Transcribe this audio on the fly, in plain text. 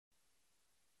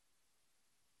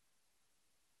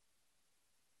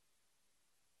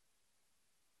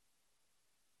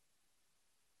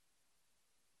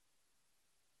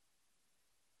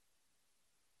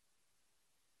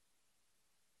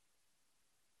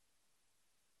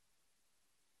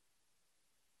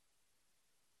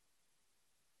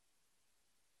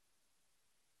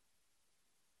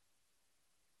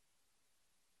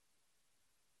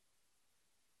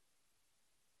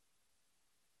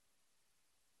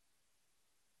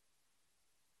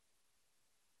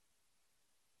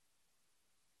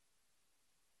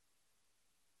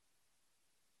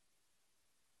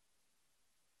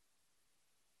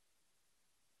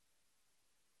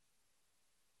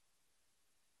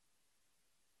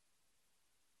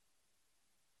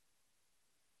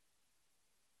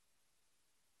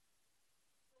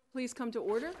please come to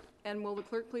order, and will the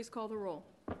clerk please call the roll?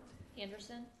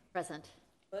 Anderson. Present.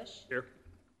 Bush. Here.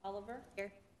 Oliver.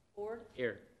 Here. Ford.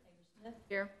 Here. Smith.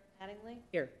 Here. Mattingly.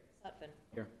 Here. Sutphen.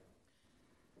 Here.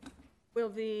 Will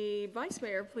the Vice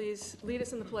Mayor please lead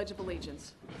us in the Pledge of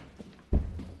Allegiance?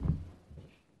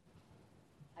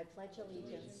 I pledge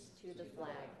allegiance to the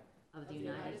flag of the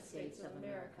United States of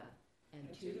America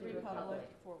and to the republic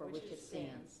for which it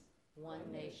stands, one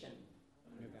nation,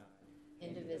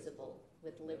 indivisible,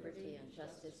 with liberty and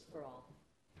justice for all.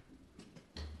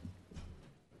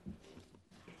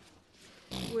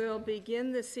 We'll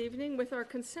begin this evening with our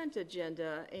consent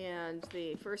agenda, and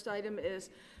the first item is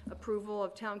approval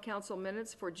of Town Council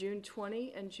minutes for June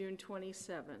 20 and June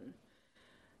 27.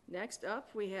 Next up,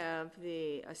 we have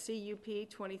the CUP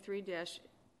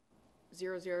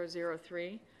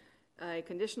 23-0003, a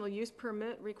conditional use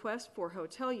permit request for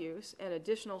hotel use and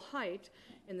additional height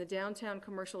in the downtown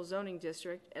commercial zoning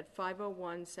district at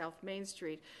 501 South Main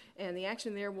Street. And the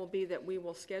action there will be that we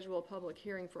will schedule a public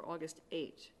hearing for August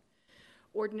 8.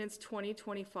 Ordinance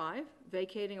 2025,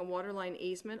 vacating a waterline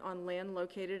easement on land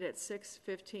located at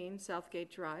 615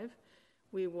 Southgate Drive.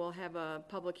 We will have a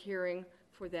public hearing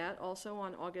for that also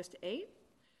on August 8th.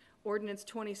 Ordinance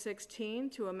 2016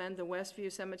 to amend the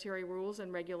Westview Cemetery rules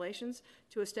and regulations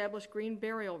to establish green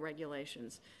burial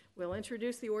regulations. We'll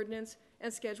introduce the ordinance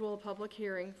and schedule a public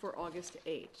hearing for August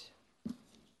 8th.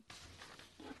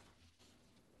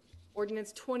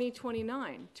 Ordinance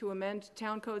 2029 to amend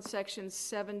Town Code Sections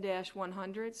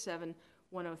 7-100,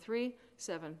 7103,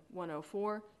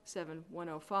 7104,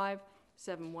 7105,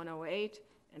 7108,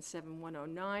 and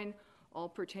 7109, all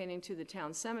pertaining to the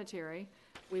town cemetery.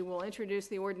 We will introduce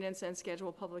the ordinance and schedule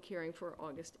a public hearing for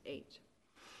August 8.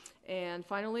 And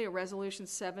finally, a Resolution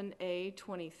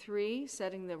 7A23,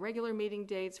 setting the regular meeting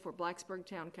dates for Blacksburg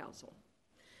Town Council.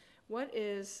 What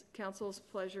is council's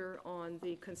pleasure on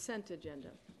the consent agenda?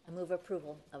 I move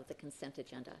approval of the consent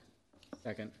agenda.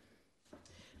 Second.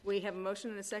 We have a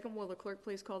motion and a second. Will the clerk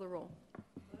please call the roll?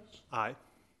 Bush. Aye.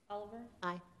 Oliver.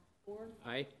 Aye. Ford.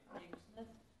 Aye. Smith.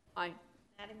 Aye.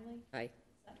 Mattingly. Aye.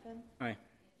 Sutphen. Aye.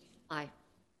 Aye.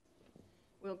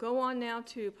 We'll go on now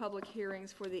to public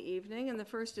hearings for the evening, and the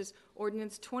first is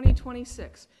Ordinance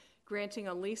 2026, granting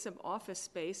a lease of office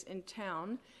space in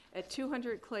town at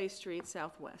 200 Clay Street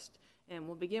Southwest. And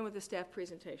we'll begin with the staff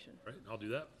presentation. All right, I'll do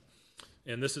that.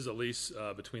 And this is a lease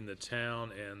between the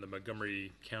town and the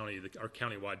Montgomery County, our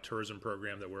countywide tourism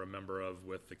program that we're a member of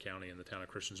with the county and the town of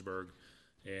Christiansburg.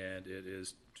 And it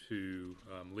is to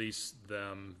lease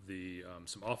them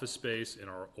some office space in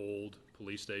our old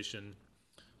police station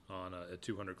on at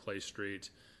 200 Clay Street.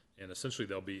 And essentially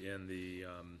they'll be in the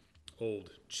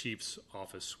old chief's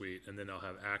office suite, and then they'll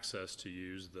have access to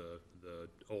use the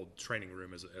old training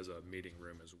room as a meeting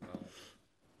room as well.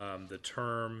 The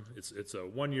term, it's a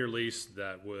 1-year lease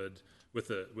that would, with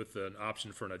an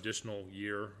option for an additional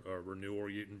year, or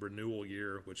renewal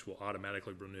year, which will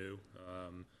automatically renew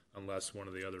unless one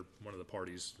of the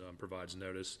parties provides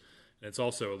notice. And it's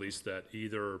also a lease that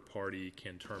either party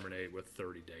can terminate with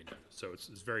 30-day notice. So it's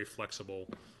very flexible,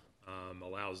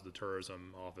 allows the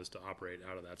tourism office to operate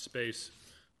out of that space,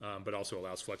 but also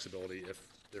allows flexibility if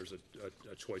there's a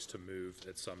choice to move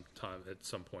at some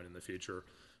point in the future.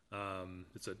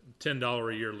 It's a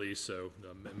 $10 a year lease, so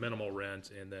minimal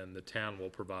rent, and then the town will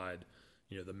provide,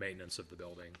 the maintenance of the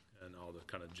building and all the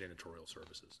kind of janitorial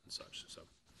services and such. So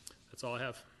that's all I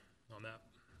have on that.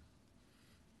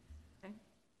 Okay.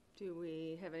 Do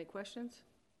we have any questions?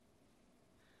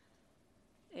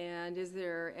 And is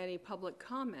there any public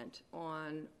comment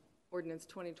on Ordinance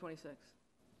 2026?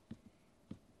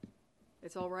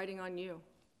 It's all riding on you.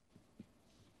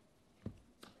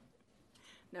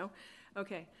 No?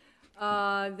 Okay.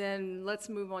 Then let's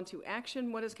move on to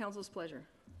action. What is council's pleasure?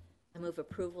 I move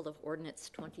approval of ordinance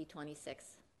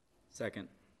 2026. Second.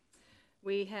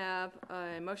 We have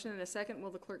a motion and a second. Will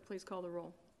the clerk please call the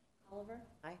roll? Oliver.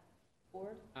 Aye.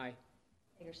 Ford. Aye.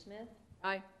 Smith.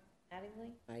 Aye.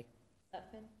 Mattingly. Aye.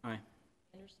 Sutphen. Aye.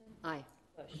 Anderson. Aye.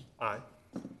 Bush. Aye.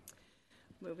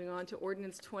 Moving on to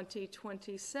Ordinance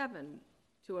 2027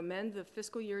 to amend the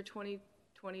fiscal year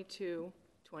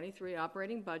 2022-23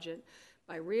 operating budget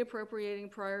by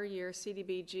reappropriating prior year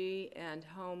CDBG and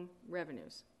home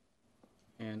revenues.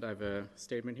 And I have a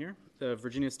statement here. The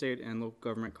Virginia State and Local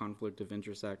Government Conflict of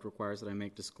Interest Act requires that I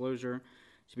make disclosure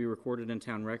to be recorded in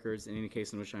town records in any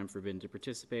case in which I am forbidden to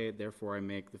participate. Therefore, I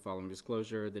make the following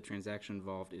disclosure. The transaction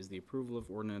involved is the approval of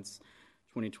Ordinance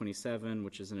 2027,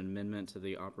 which is an amendment to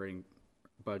the operating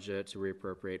budget to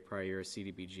reappropriate prior year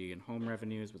CDBG and home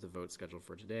revenues with a vote scheduled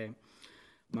for today.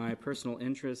 My personal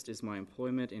interest is my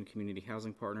employment in community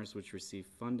housing partners, which receive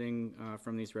funding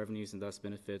from these revenues and thus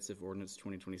benefits if Ordinance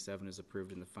 2027 is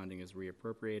approved and the funding is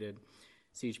reappropriated.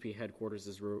 CHP headquarters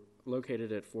is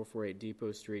located at 448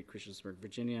 Depot Street, Christiansburg,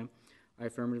 Virginia. I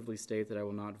affirmatively state that I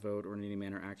will not vote or in any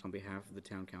manner act on behalf of the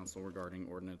Town Council regarding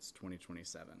Ordinance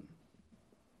 2027.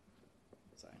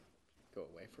 As I go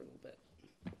away for a little bit.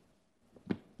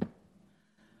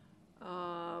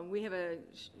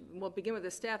 We'll begin with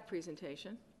a staff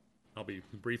presentation. I'll be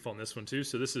brief on this one too.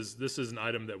 So this is an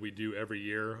item that we do every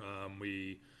year.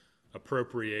 We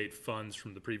appropriate funds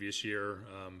from the previous year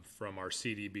from our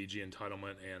CDBG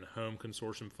entitlement and home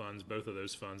consortium funds. Both of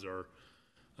those funds are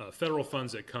federal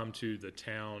funds that come to the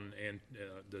town, and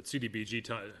the CDBG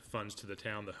funds to the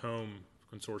town. The home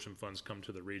consortium funds come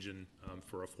to the region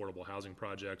for affordable housing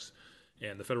projects.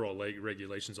 And the federal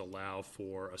regulations allow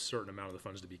for a certain amount of the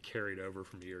funds to be carried over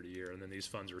from year to year, and then these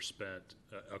funds are spent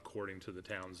according to the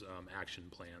town's action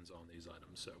plans on these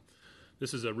items. So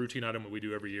this is a routine item that we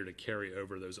do every year to carry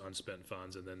over those unspent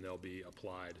funds, and then they'll be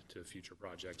applied to future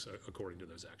projects according to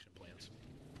those action plans.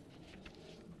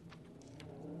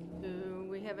 Do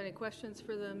we have any questions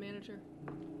for the manager?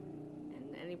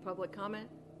 And any public comment?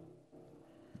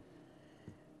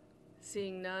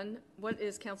 Seeing none, what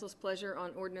is council's pleasure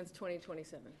on ordinance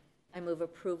 2027? I move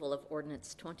approval of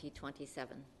ordinance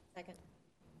 2027. Second.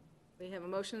 We have a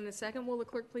motion and a second. Will the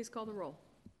clerk please call the roll?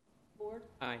 Ford.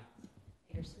 Aye.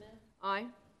 Hager-Smith. Aye.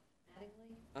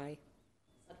 Mattingly. Aye.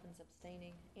 Sutphen's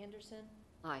abstaining. Anderson.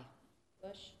 Aye.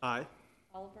 Bush. Aye.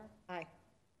 Oliver. Aye.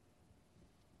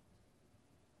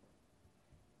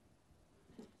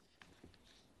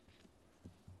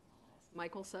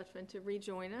 Michael Sutphen to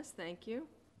rejoin us. Thank you.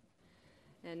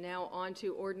 And now on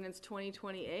to ordinance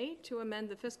 2028 to amend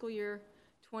the fiscal year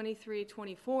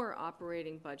 23-24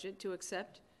 operating budget to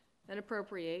accept and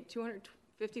appropriate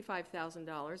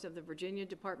 $255,000 of the Virginia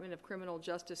Department of Criminal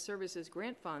Justice Services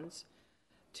grant funds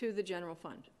to the general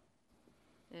fund.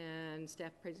 And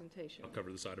staff presentation. I'll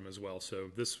cover this item as well. So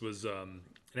this was an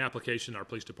application our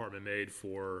police department made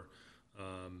for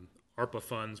ARPA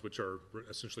funds, which are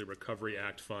essentially Recovery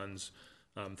Act funds,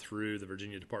 through the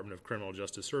Virginia Department of Criminal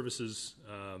Justice Services.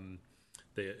 And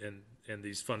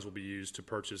these funds will be used to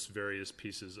purchase various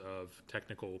pieces of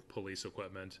technical police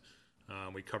equipment.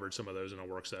 We covered some of those in a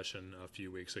work session a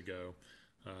few weeks ago.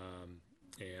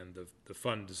 And the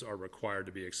funds are required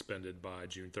to be expended by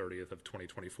June 30th of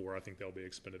 2024. I think they'll be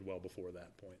expended well before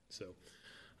that point. So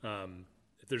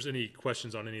if there's any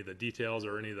questions on any of the details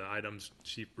or any of the items,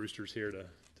 Chief Brewster's here to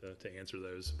answer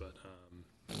those. But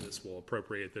this will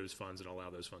appropriate those funds and allow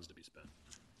those funds to be spent.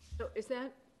 So is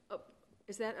that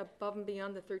above and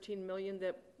beyond the $13 million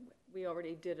that we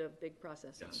already did a big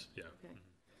process on? Yes, yeah, Okay.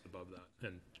 Above that.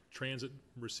 And Transit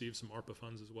received some ARPA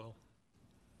funds as well.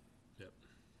 Yep.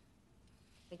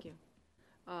 Thank you.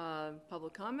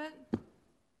 Public comment?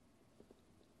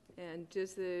 And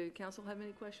does the council have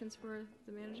any questions for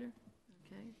the manager?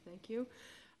 Okay, thank you.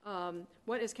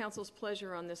 What is council's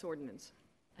pleasure on this ordinance?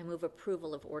 I move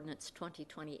approval of ordinance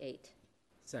 2028.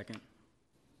 Second.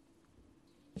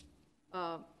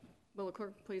 Will the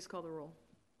clerk please call the roll?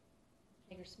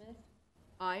 Hager-Smith.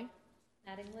 Aye.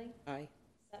 Mattingly. Aye.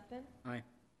 Sutphen. Aye.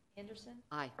 Anderson.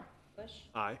 Aye. Bush.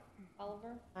 Aye.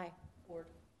 Oliver. Aye. Ford.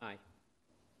 Aye.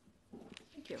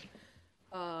 Thank you.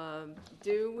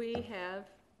 Do we have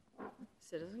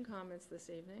citizen comments this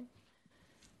evening?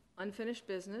 Unfinished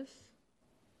business?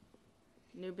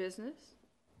 New business?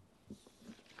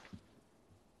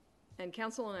 And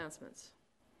council announcements.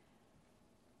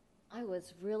 I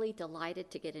was really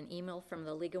delighted to get an email from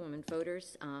the League of Women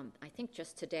Voters, I think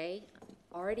just today,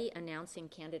 already announcing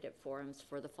candidate forums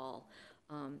for the fall.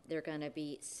 There are going to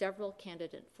be several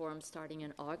candidate forums starting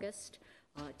in August,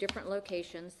 different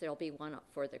locations. There'll be one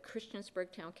for the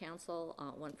Christiansburg Town Council,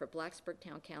 one for Blacksburg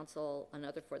Town Council,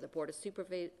 another for the Board of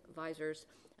Supervisors,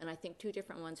 and I think 2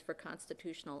 different ones for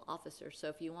constitutional officers. So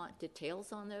if you want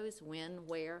details on those, when,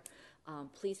 where,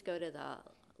 please go to the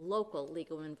local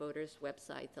League of Women Voters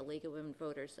website, the League of Women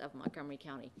Voters of Montgomery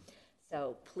County.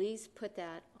 So please put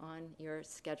that on your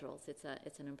schedules. It's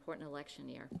an important election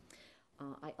year.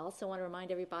 I also want to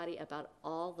remind everybody about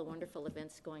all the wonderful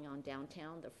events going on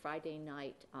downtown. The Friday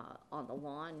night on the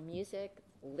lawn music,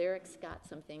 Lyrics got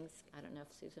some things. I don't know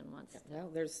if Susan wants. Well,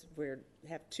 we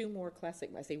have 2 more classic,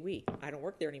 I say we, I don't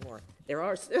work there anymore. There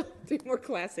are still 2 more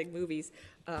classic movies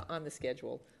on the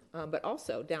schedule. But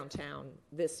also downtown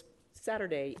this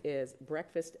Saturday is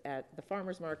breakfast at the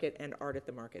farmer's market and art at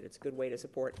the market. It's a good way to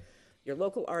support your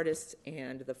local artists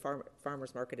and the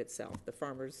farmer's market itself. The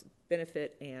farmers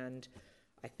benefit, and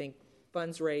I think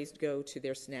funds raised go to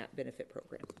their SNAP benefit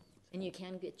program. And you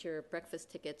can get your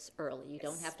breakfast tickets early. You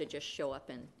don't have to just show up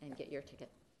and get your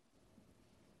ticket.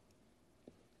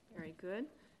 Very good.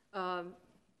 Are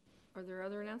there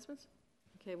other announcements?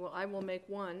 Okay, well, I will make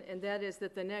one, and that is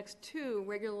that the next two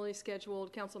regularly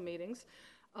scheduled council meetings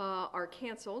are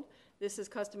canceled. This is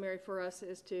customary for us,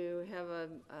 is to have a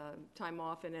time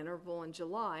off and interval in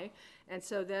July. And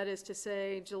so that is to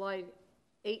say July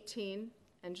 18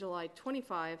 and July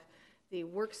 25, the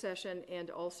work session and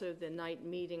also the night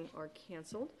meeting are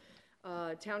canceled.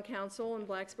 Town Council in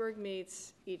Blacksburg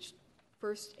meets each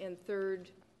first and third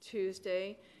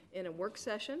Tuesday in a work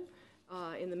session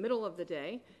in the middle of the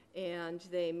day, and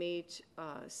they meet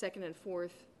second and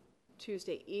fourth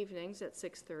Tuesday evenings at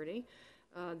 6:30.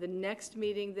 The next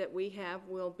meeting that we have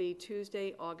will be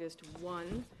Tuesday, August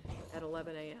 1 at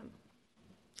 11 a.m.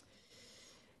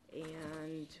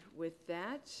 And with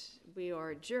that, we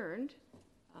are adjourned,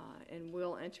 and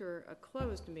we'll enter a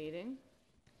closed meeting.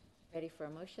 Ready for a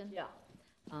motion? Yeah.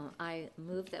 I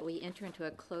move that we enter into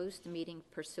a closed meeting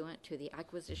pursuant to the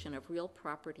acquisition of real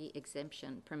property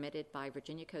exemption permitted by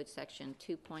Virginia Code Section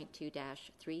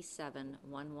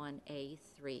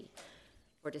 2.2-3711A3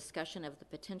 for discussion of the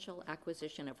potential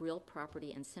acquisition of real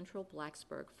property in central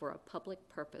Blacksburg for a public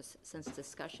purpose, since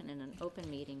discussion in an open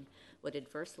meeting would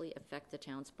adversely affect the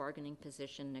town's bargaining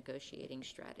position negotiating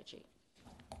strategy.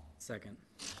 Second.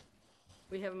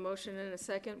 We have a motion and a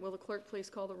second. Will the clerk please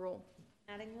call the roll?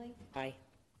 Mattingly, Aye.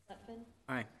 Sutphen,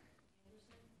 Aye.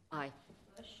 Aye.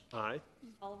 Bush, Aye.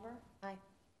 Oliver. Aye.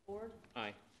 Ford,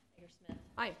 Aye. Mayor Smith.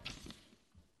 Aye.